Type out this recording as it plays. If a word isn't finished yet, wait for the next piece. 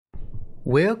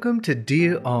Welcome to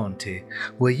Dear Auntie,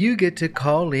 where you get to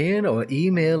call in or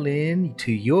email in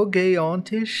to your gay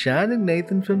auntie, Shining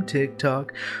Nathan from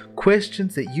TikTok,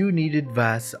 questions that you need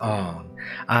advice on.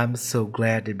 I'm so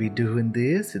glad to be doing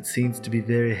this. It seems to be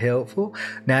very helpful.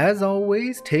 Now, as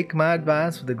always, take my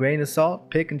advice with a grain of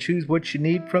salt. Pick and choose what you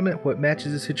need from it, what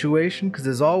matches the situation, because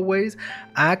as always,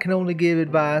 I can only give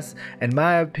advice and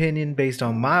my opinion based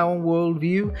on my own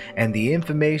worldview and the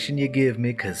information you give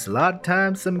me, because a lot of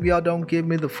times some of y'all don't give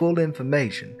me the full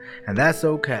information, and that's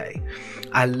okay.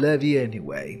 I love you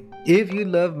anyway. If you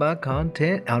love my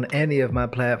content on any of my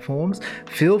platforms,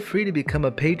 feel free to become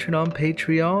a patron on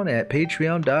Patreon at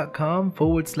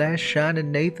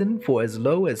patreon.com/ShiningNathan for as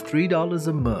low as $3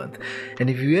 a month.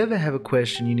 And if you ever have a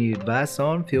question you need advice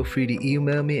on, feel free to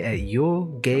email me at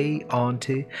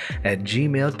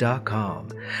yourgayauntie@gmail.com.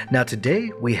 Now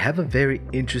today we have a very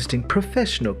interesting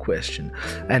professional question,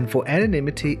 and for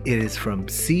anonymity it is from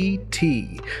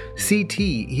CT.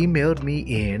 CT emailed me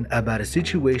in about a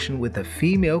situation with a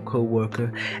female co-worker,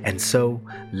 and so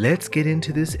let's get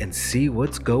into this and see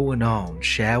what's going on,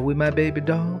 shall we, my baby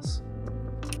dolls?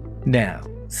 Now,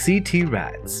 CT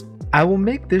writes, I will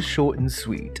make this short and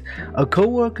sweet. A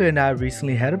co-worker and I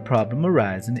recently had a problem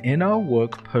arising in our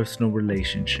work-personal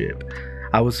relationship.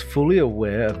 I was fully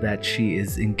aware of that she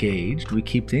is engaged. We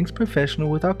keep things professional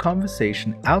with our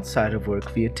conversation outside of work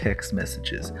via text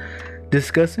messages,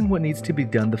 discussing what needs to be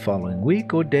done the following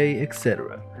week or day,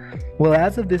 etc. Well,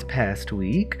 as of this past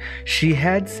week, she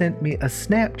had sent me a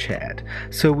Snapchat,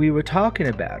 so we were talking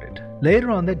about it. Later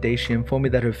on that day, she informed me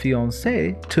that her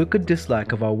fiancé took a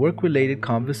dislike of our work-related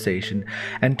conversation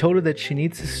and told her that she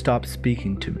needs to stop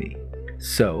speaking to me.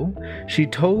 So, she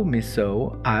told me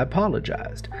so. I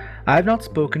apologized. I have not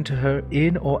spoken to her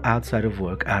in or outside of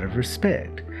work out of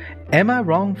respect. Am I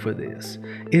wrong for this?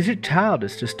 Is it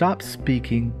childish to stop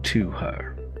speaking to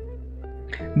her?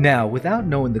 Now, without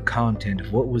knowing the content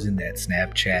of what was in that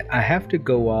Snapchat, I have to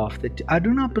go off that I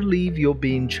do not believe you're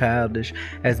being childish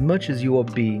as much as you are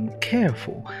being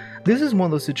careful. This is one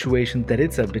of those situations that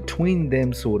it's a between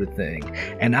them sort of thing,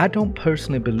 and I don't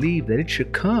personally believe that it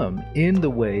should come in the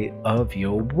way of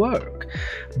your work.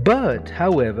 But,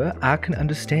 however, I can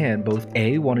understand both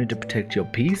A, wanting to protect your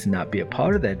peace and not be a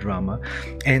part of that drama,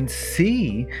 and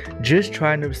C, just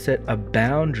trying to set a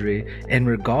boundary in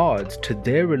regards to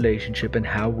their relationship and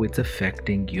how it's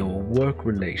affecting your work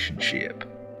relationship.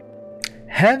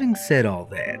 Having said all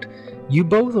that, you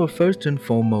both are first and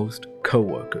foremost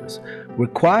co-workers,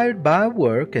 required by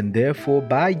work and therefore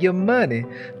by your money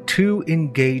to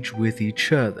engage with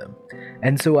each other.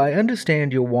 And so I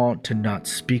understand your want to not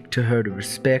speak to her, to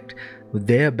respect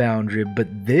their boundary, but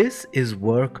this is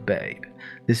work, babe.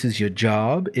 This is your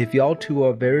job. If y'all two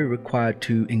are very required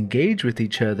to engage with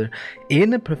each other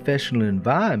in a professional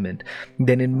environment,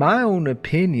 then in my own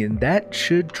opinion, that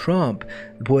should trump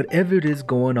whatever it is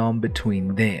going on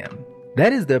between them.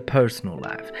 That is their personal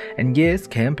life. And yes,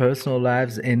 can personal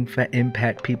lives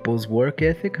impact people's work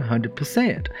ethic?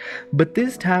 100%. But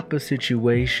this type of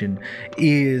situation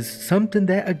is something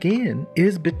that, again,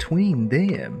 is between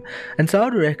them. And so I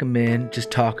would recommend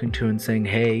just talking to her and saying,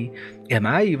 hey, am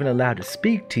I even allowed to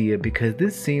speak to you? Because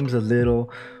this seems a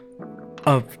little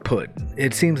off-putting.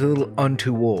 It seems a little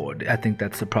untoward. I think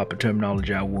that's the proper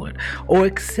terminology I want. Or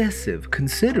excessive,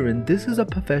 considering this is a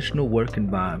professional work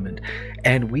environment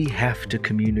and we have to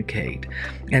communicate.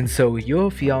 And so your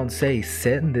fiancé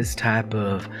setting this type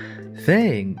of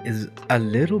thing is a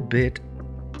little bit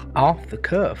off the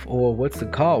cuff, or what's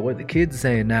it called? What the kids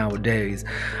saying nowadays?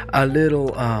 A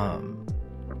little,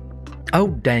 oh,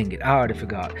 dang it, I already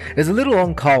forgot. It's a little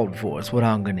uncalled for is what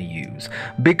I'm going to use.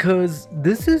 Because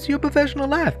this is your professional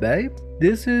life, babe.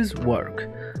 This is work.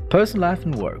 Personal life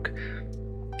and work.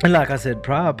 And like I said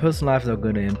prior, personal lives are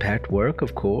going to impact work,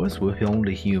 of course. We're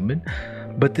only human.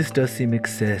 But this does seem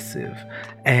excessive.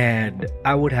 And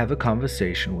I would have a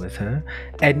conversation with her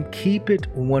and keep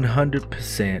it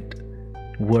 100%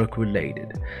 work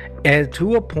related, and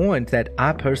to a point that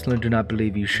I personally do not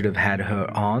believe you should have had her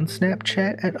on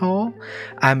Snapchat at all.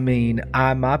 I mean,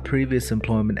 my previous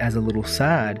employment, as a little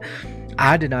side,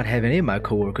 I did not have any of my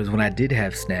coworkers when I did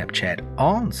have Snapchat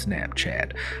on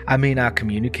Snapchat. I mean, I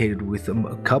communicated with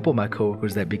a couple of my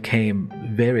coworkers that became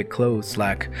very close,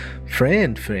 like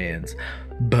friends.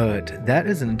 But that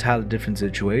is an entirely different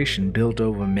situation built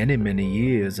over many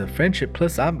years of friendship,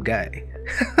 plus I'm gay.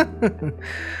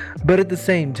 But at the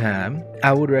same time,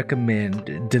 I would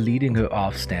recommend deleting her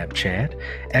off Snapchat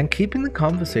and keeping the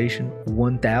conversation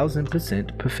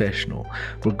 1000% professional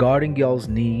regarding y'all's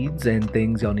needs and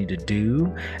things y'all need to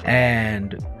do,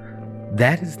 and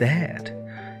that is that.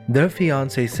 Their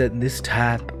fiance setting this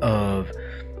type of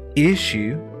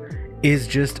issue is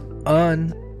just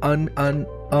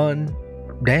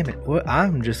damn it, well,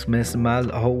 I'm just messing my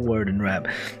whole word in rap.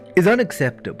 It's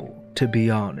unacceptable, to be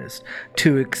honest,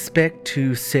 to expect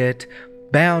to set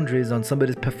boundaries on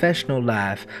somebody's professional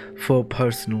life for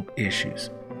personal issues.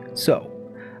 So,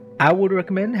 I would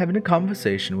recommend having a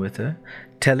conversation with her,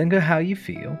 telling her how you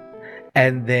feel,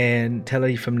 and then tell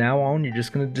her from now on you're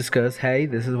just going to discuss, hey,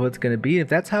 this is what's going to be. If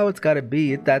that's how it's got to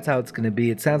be, that's how it's going to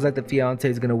be. It sounds like the fiance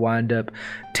is going to wind up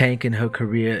tanking her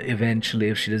career eventually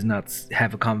if she does not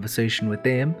have a conversation with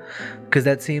them, because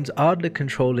that seems oddly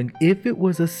controlling if it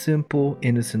was a simple,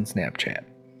 innocent Snapchat.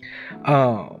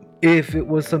 If it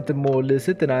was something more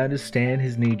illicit, then I understand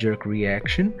his knee-jerk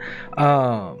reaction.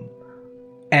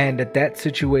 And at that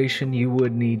situation, you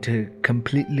would need to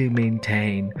completely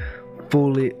maintain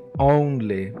fully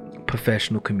only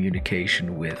professional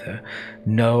communication with her.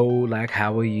 No, like,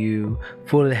 how are you?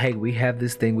 Fully, hey, we have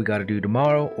this thing we got to do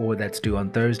tomorrow, or that's due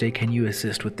on Thursday. Can you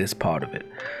assist with this part of it?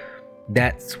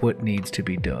 That's what needs to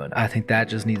be done. I think that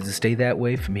just needs to stay that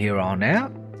way from here on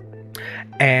out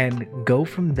and go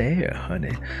from there,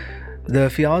 honey. The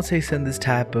fiance setting this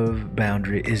type of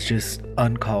boundary is just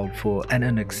uncalled for and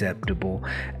unacceptable,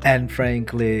 and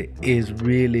frankly is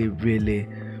really, really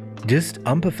just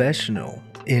unprofessional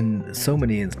in so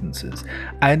many instances.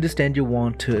 I understand you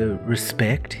want to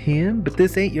respect him, but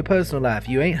this ain't your personal life.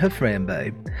 You ain't her friend,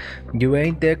 babe. You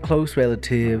ain't their close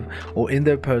relative, or in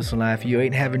their personal life, you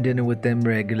ain't having dinner with them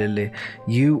regularly.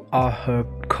 You are her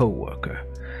co-worker.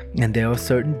 And there are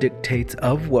certain dictates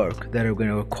of work that are going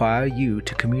to require you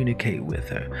to communicate with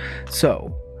her.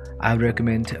 So, I would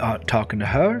recommend talking to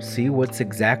her, see what's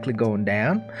exactly going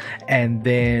down, and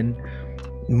then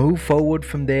move forward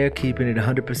from there, keeping it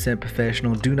 100%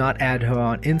 professional. Do not add her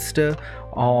on Insta,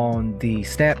 on the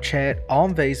Snapchat,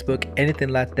 on Facebook, anything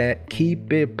like that.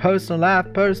 Keep it personal life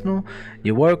personal,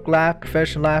 your work life,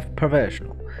 professional life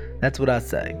professional. That's what I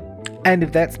say. And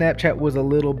if that Snapchat was a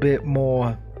little bit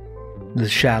more,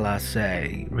 shall I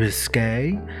say,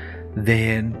 risque,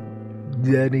 then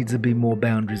there needs to be more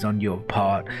boundaries on your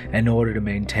part in order to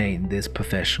maintain this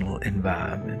professional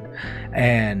environment.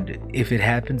 And if it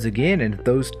happens again, and if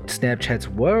those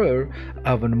Snapchats were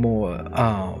of a more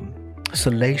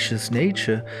salacious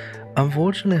nature,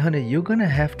 unfortunately, honey, you're gonna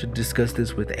have to discuss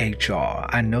this with HR.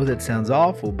 I know that sounds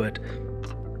awful, but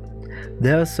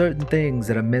there are certain things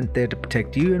that are meant there to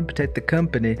protect you and protect the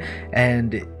company,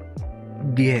 and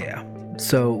yeah.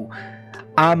 So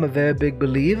I'm a very big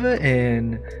believer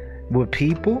in with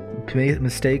people,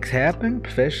 mistakes happen.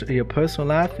 Your personal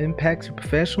life impacts your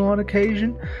professional on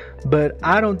occasion, but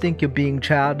I don't think you're being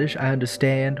childish. I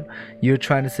understand you're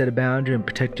trying to set a boundary and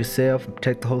protect yourself and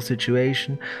protect the whole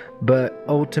situation, but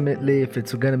ultimately, if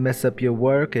it's gonna mess up your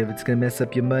work, if it's gonna mess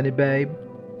up your money, babe,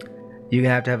 you're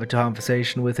gonna have a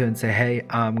conversation with her and say, hey,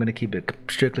 I'm gonna keep it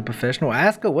strictly professional.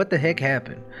 Ask her what the heck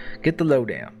happened. Get the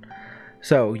lowdown.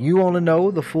 So you want to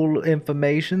know the full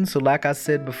information. So like I've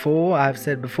said before,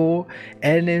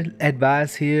 any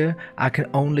advice here I can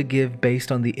only give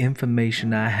based on the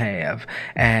information I have.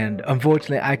 And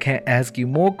unfortunately, I can't ask you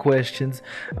more questions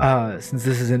since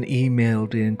this is an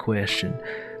emailed in question.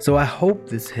 So I hope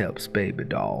this helps, baby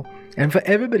doll. And for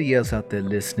everybody else out there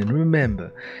listening,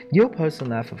 remember, your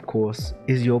personal life, of course,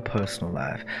 is your personal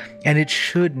life, and it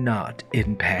should not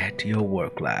impact your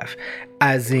work life.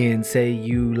 As in, say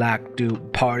you like to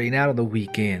partying out on the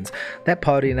weekends. That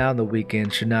partying out on the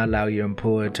weekends should not allow your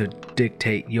employer to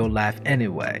dictate your life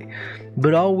anyway.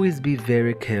 But always be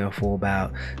very careful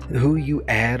about who you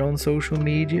add on social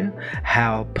media,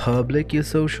 how public your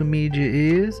social media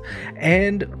is,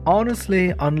 and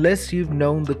honestly, unless you've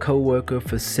known the coworker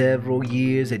for several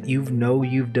years and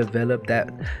you've developed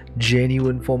that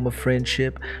genuine form of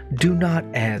friendship, do not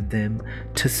add them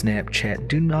to Snapchat.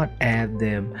 Do not add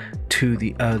them to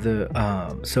the other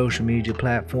social media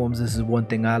platforms. This is one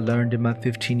thing I learned in my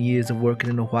 15 years of working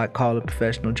in a white-collar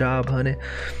professional job, honey.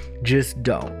 Just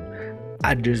don't.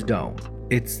 I just don't.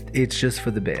 It's just for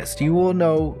the best. You will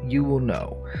know.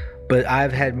 But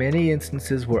I've had many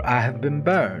instances where I have been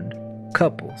burned.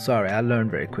 I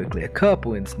learned very quickly. A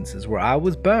couple instances where I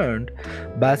was burned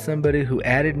by somebody who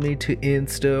added me to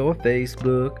Insta or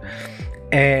Facebook,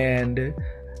 and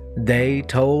they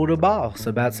told a boss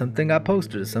about something I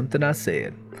posted or something I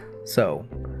said. So,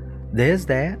 there's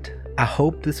that. I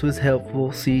hope this was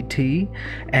helpful, CT,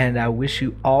 and I wish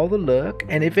you all the luck.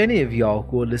 And if any of y'all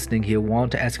who are listening here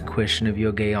want to ask a question of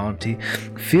your gay auntie,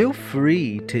 feel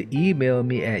free to email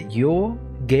me at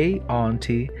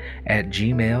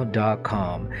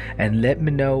yourgayauntie@gmail.com and let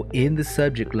me know in the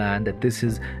subject line that this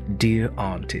is Dear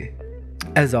Auntie.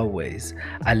 As always,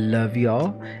 I love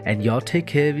y'all, and y'all take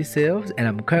care of yourselves, and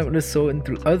I'm currently sorting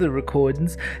through other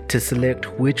recordings to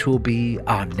select which will be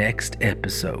our next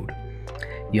episode.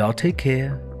 Y'all take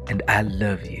care, and I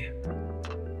love you.